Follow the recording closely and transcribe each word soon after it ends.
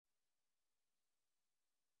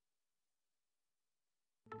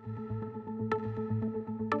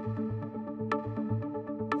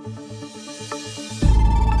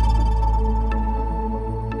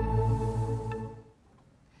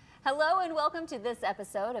Hello and welcome to this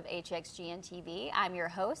episode of HXGN TV. I'm your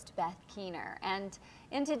host, Beth Keener, and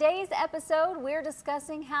in today's episode, we're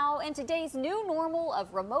discussing how in today's new normal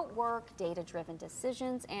of remote work, data-driven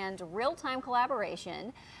decisions, and real-time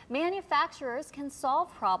collaboration, manufacturers can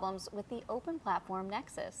solve problems with the open platform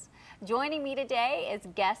Nexus. Joining me today is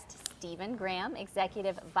guest Stephen Graham,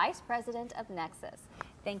 Executive Vice President of Nexus.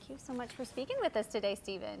 Thank you so much for speaking with us today,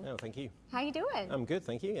 Stephen. Oh, thank you. How you doing? I'm good,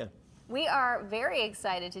 thank you, yeah. We are very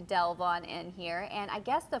excited to delve on in here, and I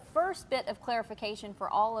guess the first bit of clarification for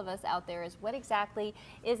all of us out there is what exactly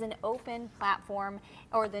is an open platform,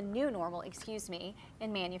 or the new normal, excuse me,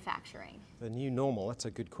 in manufacturing? The new normal, that's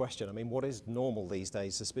a good question. I mean, what is normal these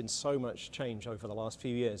days? There's been so much change over the last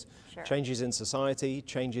few years. Sure. Changes in society,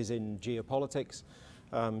 changes in geopolitics,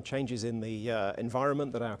 changes in the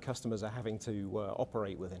environment that our customers are having to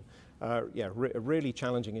operate within. A really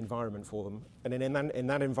challenging environment for them. And in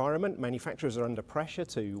that environment, manufacturers are under pressure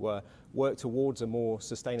to work towards a more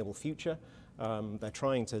sustainable future. They're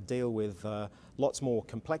trying to deal with lots more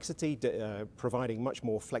complexity, providing much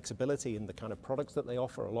more flexibility in the kind of products that they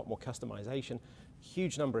offer, a lot more customization.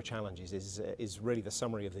 Huge number of challenges is really the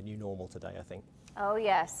summary of the new normal today, I think. Oh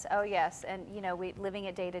yes, oh yes. And you know, living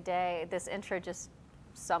it day to day, this intro just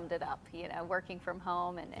summed it up, you know, working from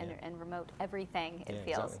home and remote everything, it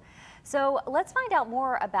feels. Exactly. So let's find out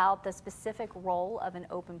more about the specific role of an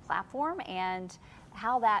open platform and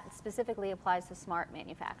how that specifically applies to smart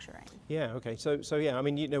manufacturing. Yeah, okay. So yeah, I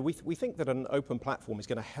mean, you know, we think that an open platform is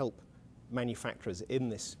going to help manufacturers in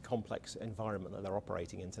this complex environment that they're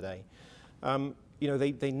operating in today. You know,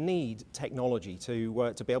 they need technology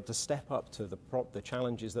to be able to step up to the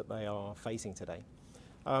challenges that they are facing today.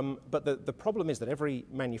 But the problem is that every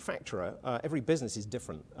manufacturer, every business is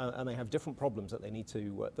different, and they have different problems that they need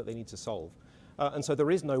to solve. And so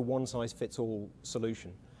there is no one-size-fits-all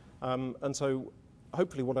solution. And so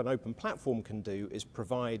hopefully what an open platform can do is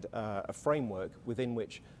provide a framework within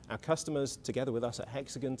which our customers, together with us at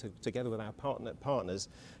Hexagon, together with our partners,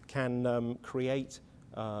 can create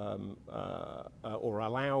or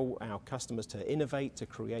allow our customers to innovate, to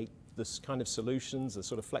create this kind of solutions, the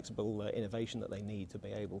sort of flexible innovation that they need to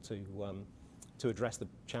be able to address the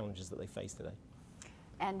challenges that they face today.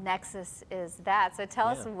 And Nexus is that. So tell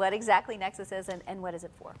us what exactly Nexus is and what is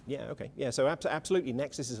it for? Yeah, okay. Yeah, so absolutely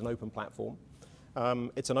Nexus is an open platform.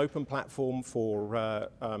 It's an open platform for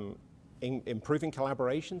improving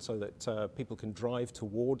collaboration so that people can drive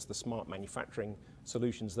towards the smart manufacturing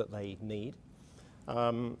solutions that they need.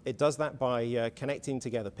 It does that by connecting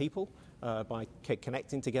together people, by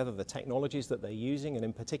connecting together the technologies that they're using, and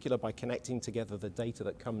in particular by connecting together the data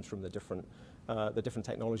that comes from the different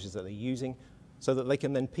technologies that they're using, so that they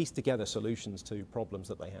can then piece together solutions to problems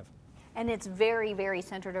that they have. And it's very, very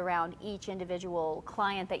centered around each individual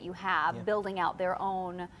client that you have, building out their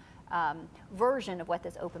own version of what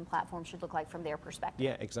this open platform should look like from their perspective.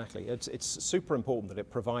 Yeah, exactly. It's super important that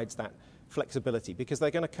it provides that flexibility, because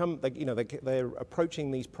they're going to come, they're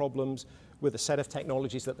approaching these problems with a set of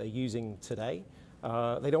technologies that they're using today.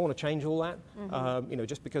 They don't want to change all that. You know,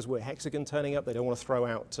 just because we're Hexagon turning up, they don't want to throw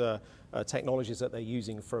out technologies that they're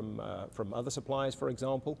using from other suppliers, for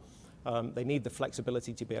example. They need the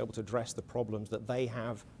flexibility to be able to address the problems that they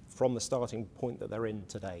have from the starting point that they're in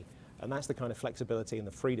today. And that's the kind of flexibility and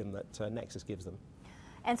the freedom that Nexus gives them.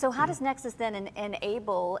 And so how does Nexus then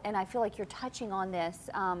enable, and I feel like you're touching on this,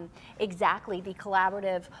 exactly the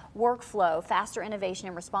collaborative workflow, faster innovation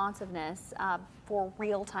and responsiveness for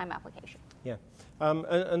real-time application? Yeah.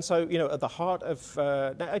 And so, you know, at the heart of,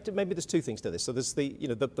 maybe there's two things to this. So there's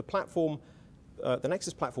the platform, the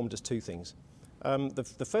Nexus platform does two things.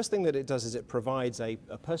 The first thing that it does is it provides a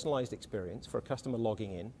personalized experience for a customer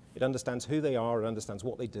logging in. It understands who they are, it understands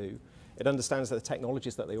what they do, it understands the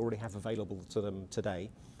technologies that they already have available to them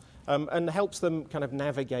today, and helps them kind of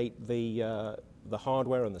navigate the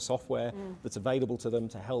hardware and the software that's available to them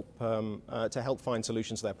to help find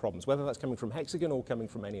solutions to their problems, whether that's coming from Hexagon or coming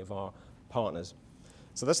from any of our partners.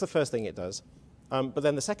 So that's the first thing it does. But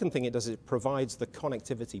then the second thing it does is it provides the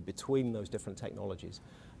connectivity between those different technologies.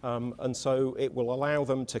 And so it will allow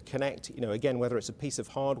them to connect, you know, again, whether it's a piece of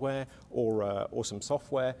hardware or some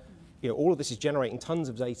software, you know, all of this is generating tons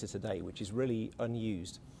of data today, which is really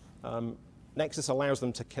unused. Nexus allows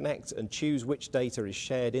them to connect and choose which data is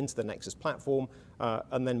shared into the Nexus platform,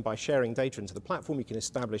 and then by sharing data into the platform, you can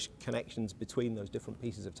establish connections between those different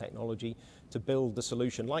pieces of technology to build the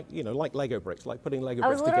solution, like like Lego bricks, like putting Lego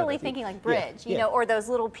bricks together. I was literally thinking like bridge, you know, or those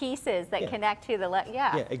little pieces that connect to the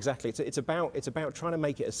Yeah, exactly. It's about trying to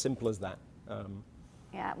make it as simple as that.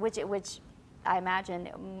 Yeah, which I imagine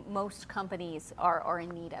most companies are in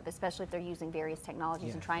need of, especially if they're using various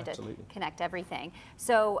technologies and trying to connect everything.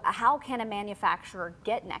 So how can a manufacturer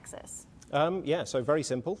get Nexus? Yeah, so very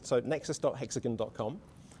simple. So nexus.hexagon.com,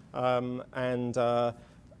 and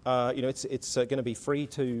you know, it's going to be free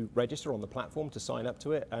to register on the platform to sign up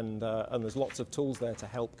to it, and there's lots of tools there to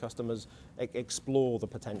help customers explore the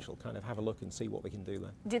potential, kind of have a look and see what we can do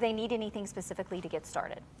there. Do they need anything specifically to get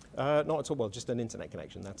started? Not at all. Well, just an internet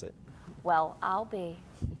connection. That's it. Well, I'll be.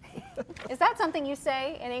 Is that something you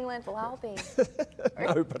say in England? Well, I'll be.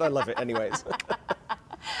 No, but I love it anyways.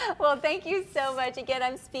 Well, thank you so much. Again,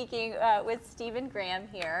 I'm speaking with Stephen Graham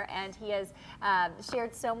here, and he has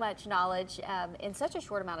shared so much knowledge in such a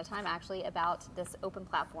short amount of time, actually, about this open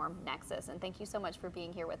platform, Nexus. And thank you so much for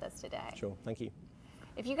being here with us today. Sure, thank you.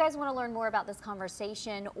 If you guys want to learn more about this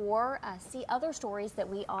conversation or see other stories that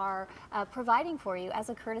we are providing for you as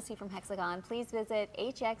a courtesy from Hexagon, please visit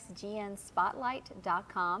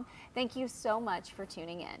hxgnspotlight.com. Thank you so much for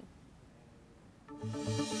tuning in.